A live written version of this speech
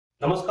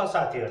नमस्कार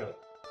साथीहरु,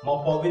 म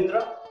पविन्द्र,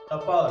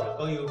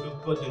 तपाईहरुको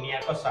युट्युबको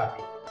दुनियाको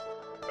साथी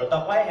र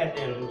तपाई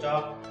हेर्दै हुनुहुन्छ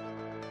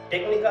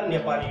टेक्निकल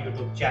नेपाली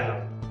युट्युब च्यानल।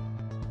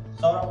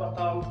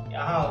 सर्वप्रथम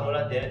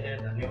यहाँहरुलाई धेरै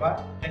धन्यवाद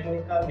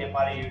टेक्निकल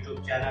नेपाली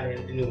युट्युब च्यानल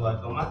हेरिदिनु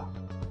भएकोमा।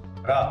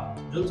 र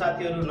जुन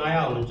साथीहरु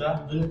नयाँ हुनुहुन्छ,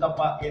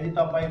 यदि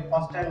तपाई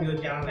फर्स्ट टाइम यो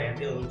च्यानल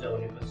हेर्दै हुनुहुन्छ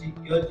भनेपछि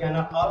यो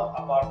channel all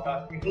about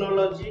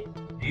technology,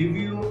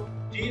 review,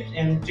 tips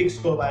and tricks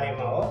को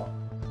बारेमा हो।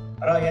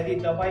 र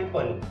यदि तपाई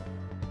पनि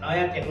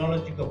नयाँ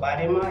टेक्नोलोजी को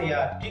बारेमा या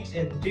ट्रिक्स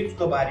एन्ड टिप्स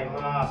को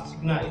बारेमा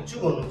सिक्न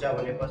इच्छुक हुनुहुन्छ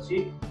भनेपछि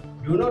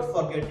do not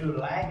forget to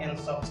like and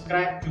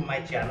subscribe to my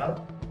channel.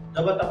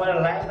 जब तपाईले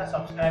लाइक र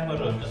सब्स्क्राइब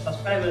गर्नुहुन्छ,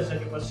 सब्स्क्राइब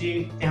गरिसकेपछि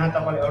त्यहाँ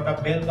तपाईले एउटा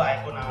बेलको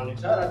आइकन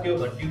आउनेछ र त्यो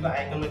घण्टीको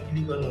आइकनमा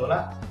क्लिक गर्नु होला।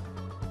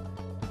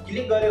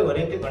 क्लिक गर्यो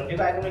भने त्यो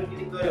घण्टीको आइकनमा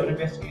क्लिक गर्यो भने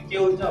बेसिकली के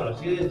हुन्छ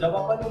भनेपछि जब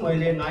पनि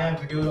मैले नयाँ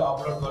भिडियो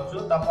अपलोड गर्छु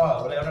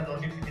तपाईहरुलाई एउटा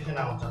नोटिफिकेसन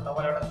आउँछ,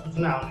 तपाईलाई एउटा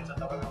सूचना आउनेछ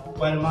तपाईको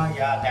मोबाइलमा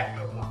या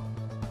ल्यापटपमा।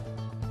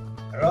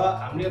 र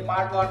हामीले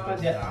पार्ट 1 मा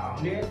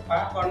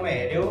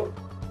हेर्यौं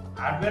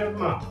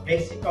हार्डवेयरमा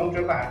बेसिक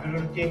कम्प्युटरको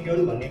हार्डवेयर के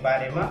हुन् भन्ने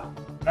बारेमा।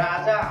 र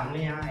आज हामीले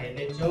यहाँ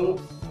हेर्ने छौं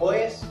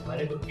ओएस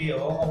भनेको के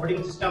हो,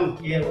 अपरेटिङ सिस्टम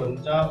के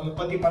हुन्छ, यो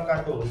कति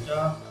प्रकारको हुन्छ,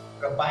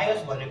 र बायोस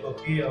भनेको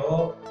के हो,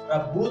 र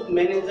बुट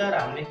म्यानेजर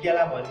हामीले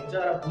केलाई भनिन्छ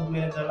र बुट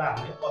म्यानेजरलाई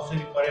हामीले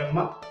कसरी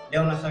प्रयोगमा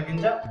ल्याउन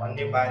सकिन्छ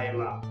भन्ने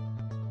बारेमा।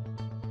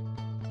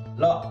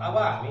 ल अब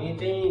हामी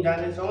चाहिँ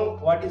जान्ने छौं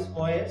what is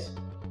OS,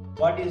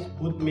 what is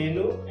boot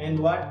menu and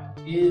what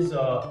is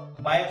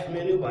BIOS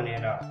menu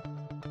भनेर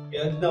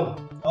एकदम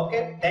okay.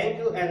 Thank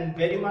you and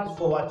very much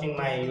for watching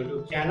my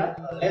YouTube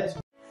channel. Let's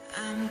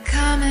I'm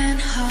coming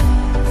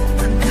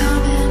home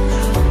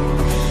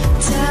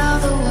tell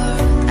the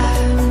world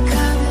I'm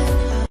coming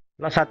home।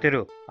 ल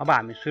साथीहरु, अब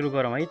हामी सुरु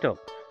गरौँ है त।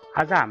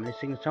 आज हामीले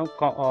सिक्छौं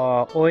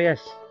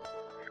ओएस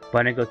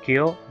भनेको के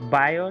हो,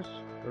 बायोस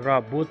र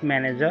बुट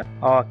म्यानेजर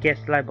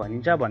केसलाई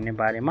भनिन्छ भन्ने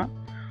बारेमा।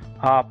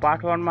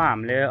 पार्ट 1 मा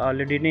हामीले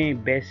अलरेडी नै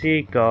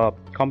बेसिक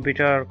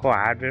कम्प्युटरको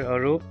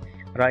हार्डवेयरहरु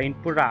र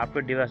इनपुट र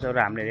आउटपुट डिभाइसहरु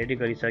हामीले रेडी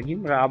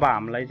गरिसक्यौं। र अब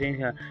हामीलाई चाहिँ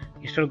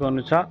इन्स्टल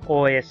गर्नु छ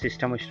ओएस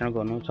सिस्टम इन्स्टल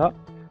गर्नु छ।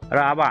 र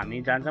अब हामी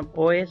जान्छौं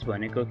ओएस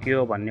भनेको के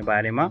हो भन्ने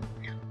बारेमा।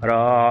 र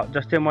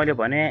जस्तै मैले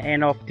भने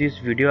एन्ड अफ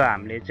दिस भिडियो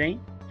हामीले चाहिँ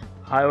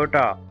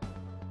एउटा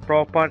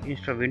प्रपर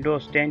इन्स्टल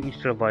विन्डोज 10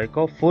 इन्स्टल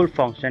भएको फुल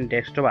फंक्सन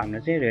डेस्कटप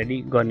हामीले चाहिँ रेडी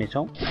गर्ने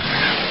छौं।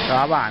 र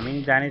अब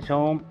हामी जाने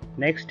छौं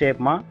नेक्स्ट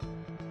स्टेपमा।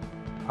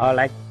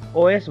 लाइक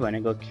ओएस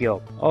भनेको के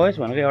हो, ओएस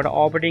भनेको एउटा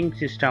अपरेटिङ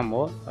सिस्टम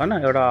हो हैन,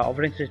 एउटा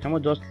अपरेटिङ सिस्टम हो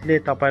जसले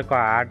तपाईको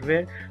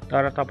हार्डवेयर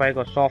तर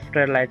तपाईको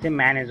सफ्टवेयरलाई चाहिँ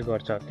म्यानेज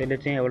गर्छ। त्यसले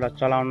चाहिँ एउटा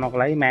चलाउनको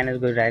लागि म्यानेज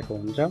गरिरहेको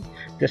हुन्छ,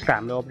 त्यसलाई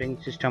हाम्रो अपरेटिङ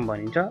सिस्टम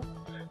भनिन्छ।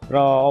 र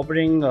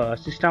अपरेटिङ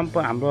सिस्टम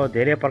हाम्रो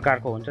धेरै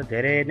प्रकारको हुन्छ,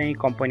 धेरै नै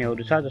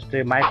कम्पनीहरु छ।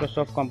 जस्तै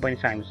माइक्रोसफ्ट कम्पनी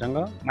छ हामीसँग,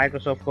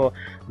 माइक्रोसफ्टको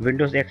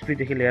विन्डोज एक्सपी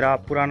देखि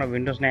लिएर पुरानो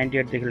विन्डोज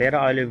 98 देखि लिएर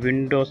अहिले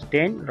विन्डोज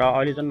 10 र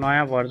अहिले जुन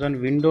नयाँ भर्जन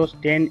विन्डोज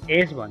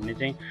 10s भन्ने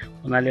चाहिँ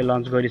उनीहरुले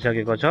लन्च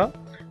गरिसकेको छ।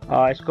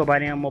 यसको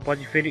बारेमा म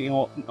पछि फेरि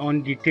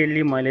अन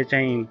डिटेलली मैले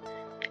चाहिँ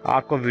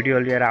अर्को भिडियो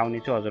लिएर आउने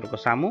छु हजुरको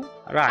सामु।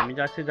 र हामी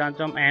जस्तै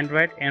जान्छौं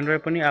एन्ड्रोइड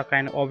पनि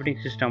काइन्ड अपरेटिङ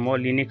सिस्टम हो,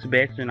 लिनक्स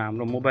बेस्ड जुन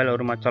हाम्रो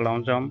मोबाइलहरुमा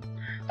चलाउँछौं।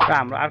 र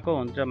हाम्रो अर्को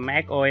हुन्छ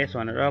म्याक ओएस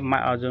भनेर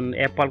जुन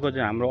एप्पलको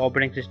जुन हाम्रो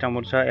अपरेटिङ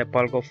सिस्टमहरु छ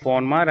एप्पलको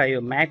फोनमा। र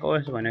यो म्याक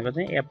ओएस भनेको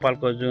चाहिँ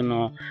एप्पलको जुन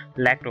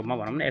ल्यापटपमा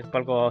भनौं न,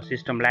 एप्पलको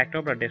सिस्टम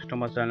ल्यापटप र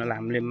डेस्कटपमा चल्नेलाई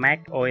हामीले म्याक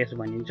ओएस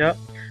भनिन्छ।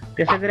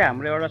 त्यसैगरी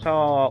हाम्रो एउटा छ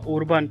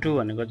उबुन्टु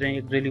भनेको चाहिँ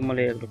एक्चुअली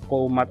मैले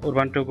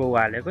उबुन्टुको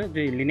हालेको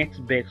जो लिनक्स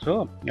बेस्ड हो,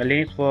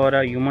 लिनक्स फर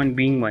ह्युमन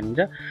बीइङ भनिन्छ।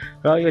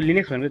 र यो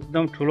लिनक्स भनेको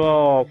एकदम ठुलो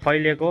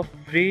फैलिएको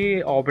फ्री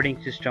अपरेटिङ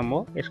सिस्टम हो।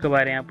 यसको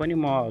बारेमा पनि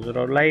म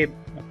हजुरहरुलाई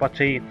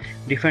पछि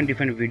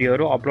डिफरेन्ट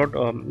भिडियोहरु अपलोड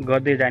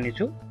गर्दै जाने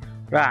छु।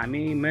 र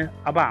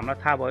अब हामीलाई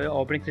थाहा भयो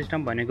अपरेटिङ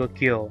सिस्टम भनेको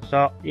के हो।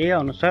 यही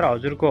अनुसार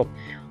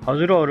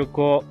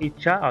हजुरहरुको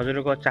इच्छा,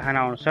 हजुरहरुको चाहना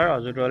अनुसार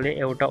हजुरहरुले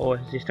एउटा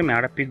ओएस सिस्टम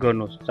यहाँबाट पिक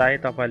गर्नुस्। चाहे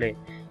तपाईले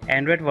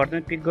एन्ड्रोइड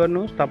भर्जन पिक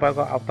गर्नुस्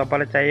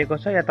तपाईलाई चाहिएको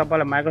छ, या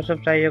तपाईलाई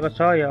माइक्रोसफ्ट चाहिएको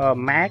छ, या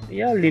म्याक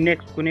या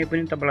लिनक्स कुनै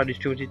पनि तपाईलाई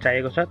डिस्ट्रिब्युसन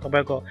चाहिएको छ,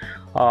 तपाईको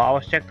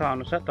आवश्यकता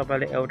अनुसार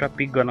तपाईले एउटा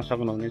पिक गर्न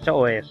सक्नुहुनेछ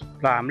ओएस।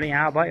 र हामीले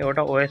यहाँ अब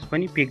एउटा ओएस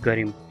पनि पिक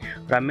गर्यौं।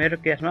 र मेरो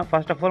केसमा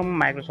फर्स्ट अफ अल म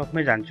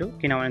माइक्रोसफ्टमै जान्छु,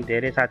 किनभने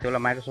धेरै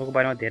साथीहरुलाई माइक्रोसफ्टको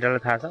बारेमा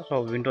धेरैलाई थाहा छ।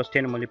 सो विन्डोज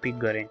 10 मैले पिक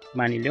गरे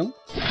मानिलियौं।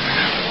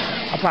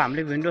 अब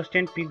हामीले विन्डोज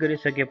 10 पिक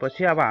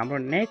गरिसकेपछि अब हाम्रो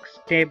नेक्स्ट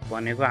स्टेप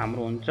भनेको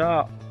हाम्रो हुन्छ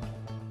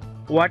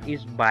व्हाट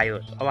इज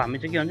बायोस। अब हामी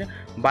चाहिँ के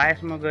भन्छ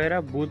बायोसमा गएर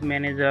बुट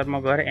म्यानेजरमा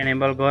गएर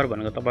एनेबल गर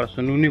भनेको तपाईहरु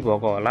सुन्नु नै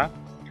भएको होला।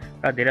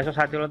 र धेरै जसो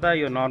साथीहरु त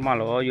यो नर्मल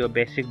हो, यो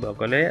बेसिक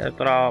भएकोले।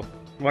 तर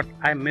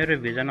मेरो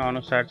भिजन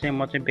अनुसार चाहिँ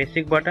म चाहिँ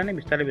बेसिकबाट नै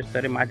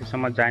बिस्तारै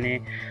माथिसम्म जाने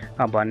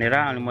भनेर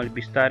अनि मैले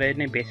बिस्तारै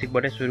नै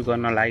बेसिकबाटै सुरु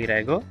गर्न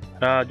लागिरहेको।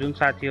 र जुन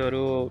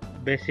साथीहरु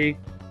बेसिक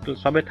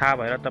सबै थाहा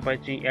भएर तपाई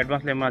चाहिँ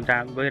एडभान्स लेभलमा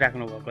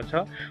गइराख्नु भएको छ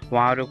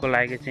उहाँहरुको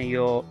लागि चाहिँ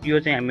यो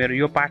चाहिँ मेरो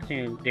यो पार्ट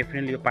चाहिँ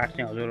डेफिनेटली यो पार्ट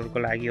चाहिँ हजुरहरुको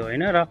लागि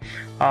होइन। र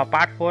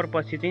पार्ट 4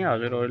 पछि चाहिँ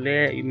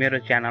हजुरहरुले मेरो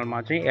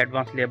च्यानलमा चाहिँ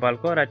एडभान्स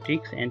लेभलको र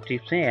ट्रिक्स एन्ड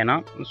टिप्स चाहिँ हेर्न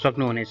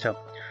सक्नुहुनेछ।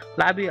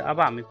 अब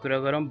हामी कुरा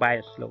गरौँ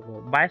बायोस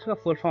लोगो। बायोसको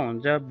फुल फर्म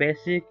हुन्छ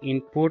बेसिक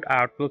इनपुट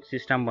आउटपुट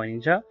सिस्टम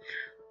भनिन्छ।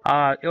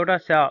 एउटा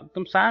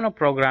एकदम सानो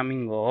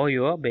प्रोग्रामिङ हो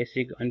यो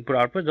बेसिक इनपुट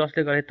आउटपुट,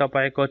 जसले गर्दा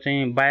तपाईँको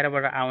चाहिँ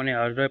बाहिरबाट आउने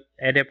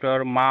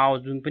एडेप्टर माउस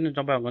जुन पनि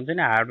तपाईँको हुन्छ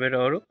नि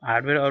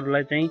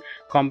हार्डवेयरहरूलाई चाहिँ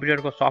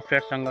कम्प्युटरको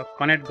सफ्टवेयरसँग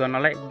कनेक्ट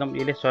गर्नलाई एकदम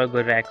यसले सहयोग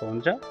गरिरहेको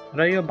हुन्छ। र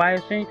यो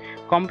बायोस चाहिँ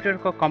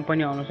कम्प्युटरको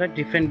कम्पनी अनुसार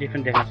डिफ्रेन्ट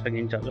देख्न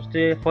सकिन्छ।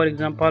 जस्तै फर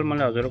इक्जाम्पल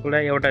मैले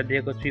हजुरहरूलाई एउटा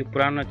दिएको छु, यो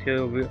पुरानो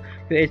थियो,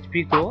 यो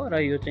एचपीको हो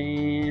र यो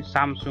चाहिँ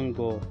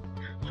सामसुङको हो।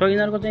 सो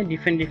यिनीहरूको चाहिँ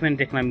डिफ्रेन्ट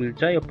देख्न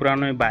मिल्छ। यो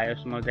पुरानो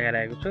बायोस मैले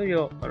देखाइरहेको छु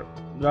यो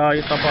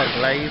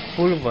तपाईँहरूको लागि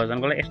फुल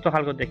भर्जनको लागि यस्तो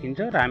खालको देखिन्छ।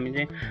 र हामी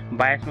चाहिँ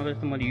बायोसमा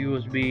जस्तो मैले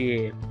युएसबी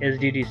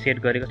एचडिडी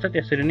सेट गरेको छ,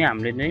 त्यसरी नै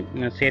हामीले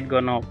चाहिँ सेट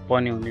गर्न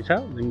पर्ने हुनेछ।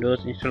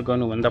 विन्डोज इन्स्टल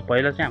गर्नुभन्दा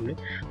पहिला चाहिँ हामीले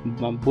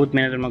बुट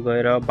म्यानेजरमा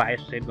गएर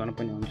बायोस सेट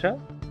गर्नुपर्ने हुन्छ।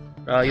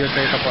 र यो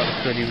चाहिँ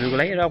तपाईँहरूको रिभ्यूको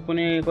लागि र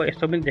कुनैको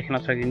यस्तो पनि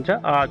देख्न सकिन्छ।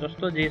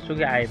 जस्तो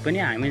जेसुकै आए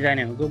पनि हामी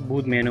जाने भनेको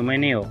बुट मेनुमै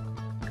नै हो।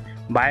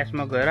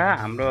 बायोसमा गएर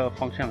हाम्रो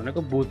फङ्सन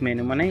भनेको बुट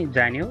मेनुमा नै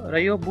जाने हो। र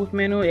यो बुट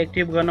मेनु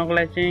एक्टिभ गर्नको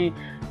लागि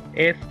चाहिँ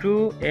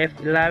F2,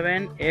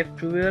 F11,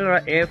 F12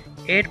 र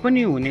F8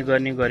 पनि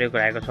गरेको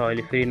आएको छ।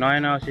 अहिले फेरि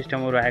नयाँ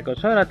सिस्टमहरू आएको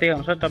छ र त्यही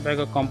अनुसार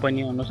तपाईँको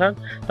कम्पनी अनुसार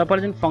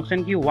तपाईँले जुन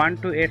फङ्सन कि 1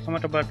 to 8 सम्म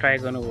तपाईँले ट्राई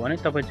गर्नुभयो भने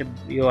तपाईँ चाहिँ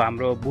यो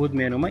हाम्रो बुट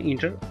मेनुमा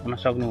इन्टर हुन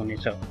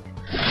सक्नुहुनेछ।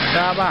 र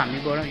अब हामी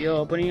गरौँ,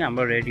 यो पनि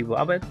हाम्रो रेडी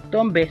भयो। अब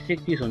एकदम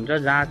बेसिक चिज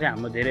हुन्छ जहाँ चाहिँ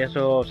हाम्रो धेरै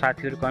यसो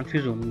साथीहरू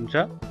कन्फ्युज हुनुहुन्छ।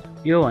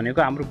 यो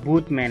भनेको हाम्रो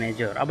बुट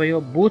म्यानेजर। अब यो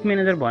बुट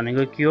म्यानेजर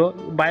भनेको के हो,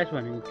 बायोस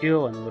भनेको के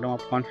हो भन्ने कुरामा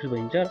कन्फ्युज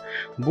भइन्छ।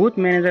 बुट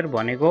म्यानेजर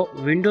भनेको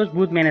विन्डोज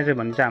बुट म्यानेजर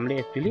भनिन्छ हामीले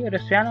एक्चुअली, र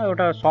सानो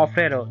एउटा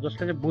सफ्टवेयर हो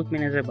जसले चाहिँ बुट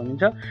म्यानेजर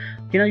भनिन्छ।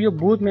 किन यो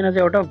बुट म्यानेजर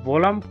एउटा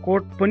भोलम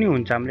कोड पनि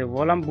हुन्छ, हामीले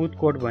भोलम बुट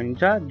कोड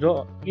भनिन्छ, जो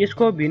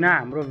यसको बिना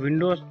हाम्रो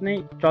विन्डोज नै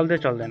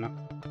चल्दैन।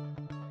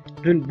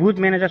 जुन बुट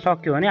म्यानेजर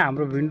सक्यो भने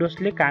हाम्रो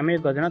विन्डोजले कामै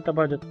गर्दैन।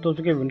 तपाईँ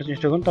जत्रोसुकै विन्डोज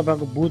इन्स्टल गर्नु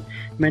तपाईँको बुट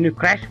मेनु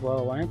क्र्यास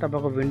भयो भने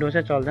तपाईँको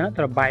विन्डोजै चल्दैन,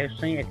 तर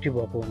बायोस चाहिँ एक्टिभ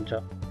भएको हुन्छ।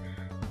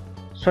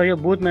 सो यो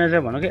बुट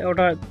म्यानेजर भनेको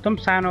एउटा एकदम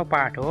सानो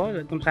पार्ट हो,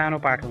 एकदम सानो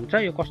पार्ट हुन्छ।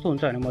 यो कस्तो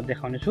हुन्छ भने म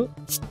देखाउने छु।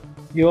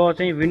 यो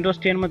चाहिँ विन्डोज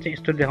 10 मा चाहिँ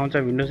यस्तो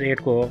देखाउँछ, विन्डोज 8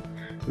 को हो।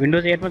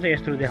 विन्डोज 8 मा चाहिँ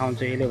यस्तो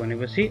देखाउँछ यसले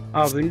भनेपछि।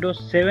 विन्डोज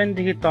 7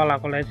 देखि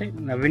तलकोलाई चाहिँ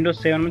विन्डोज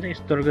 7 मा चाहिँ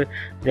यस्तो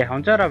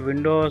देखाउँछ, र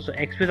विन्डोज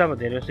एक्सपी त अब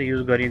धेरै जस्तो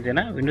युज गरिँदैन,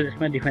 विन्डोज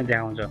एक्सपीमा डिफ्रेन्ट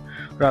देखाउँछ,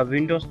 र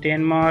विन्डोज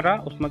 10 मा र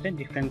उसमा चाहिँ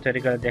डिफ्रेन्ट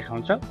तरिकाले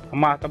देखाउँछ।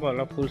 म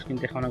तपाईँहरूलाई फुल स्क्रिन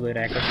देखाउन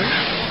गइरहेको छु।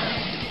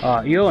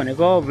 यो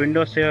भनेको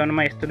विन्डोज 7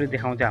 मा यस्तो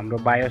देखाउँछ हाम्रो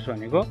बायोस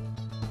भनेको,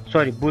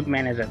 सरी बुट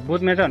म्यानेजर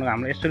भनेको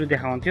हाम्रो यस्तो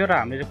देखाउँथ्यो। र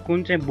हामीले चाहिँ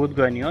कुन चाहिँ बुट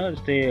गर्ने हो,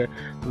 जस्तै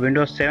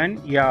विन्डोज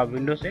 7 या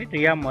विन्डोज 8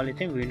 या मैले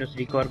चाहिँ विन्डोज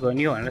रिकभर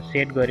गर्ने हो भनेर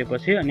सेट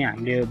गरेपछि अनि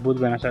हामीले बुट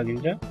गर्न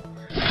सकिन्छ।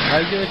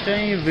 र यो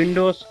चाहिँ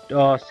विन्डोज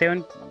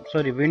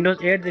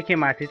 8 देखि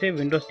माथि चाहिँ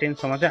विन्डोज 10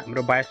 सम्म चाहिँ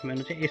हाम्रो बायोस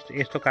मेनु चाहिँ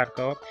यस्तो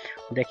कारको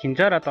देखिन्छ।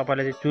 र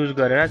तपाईँले चाहिँ चुज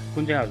गरेर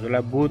कुन चाहिँ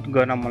हजुरलाई बुट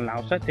गर्न मन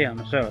लाग्छ त्यही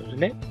अनुसार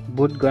हजुरले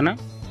बुट गर्न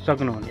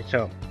सक्नुहुनेछ।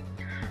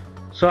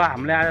 सो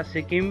हामीले आज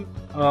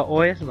सिक्यौँ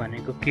ओएस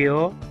भनेको के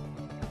हो,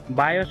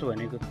 बायोस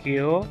भनेको के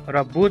हो,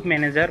 र बुट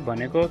म्यानेजर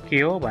भनेको के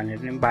हो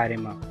भन्ने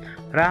बारेमा।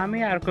 र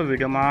हामी अर्को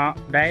भिडियोमा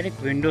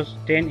डाइरेक्ट विन्डोज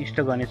 10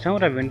 इन्स्टल गर्नेछौँ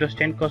र विन्डोज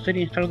 10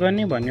 कसरी इन्स्टल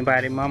गर्ने भन्ने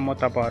बारेमा म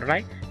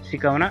तपाईँहरूलाई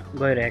सिकाउन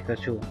गइरहेको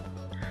छु।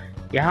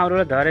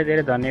 यहाँहरूलाई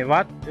धेरै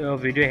धन्यवाद यो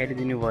भिडियो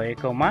हेरिदिनु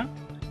भएकोमा।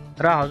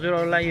 र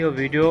हजुरहरूलाई यो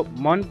भिडियो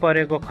मन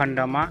परेको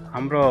खण्डमा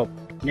हाम्रो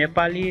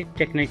नेपाली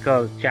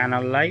टेक्निकल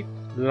च्यानललाई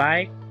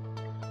लाइक,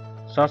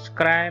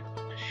 सब्सक्राइब,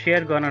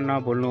 सेयर गर्न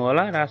नभुल्नु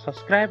होला। र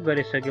सब्सक्राइब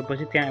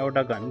गरिसकेपछि त्यहाँ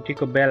एउटा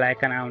घन्टीको बेल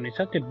आइकन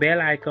आउनेछ, त्यो बेल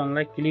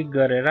आइकनलाई क्लिक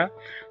गरेर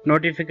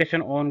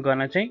नोटिफिकेसन अन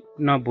गर्न चाहिँ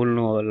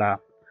नभुल्नु होला।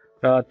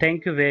 र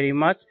thank you very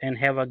much and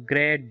have a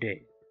great day.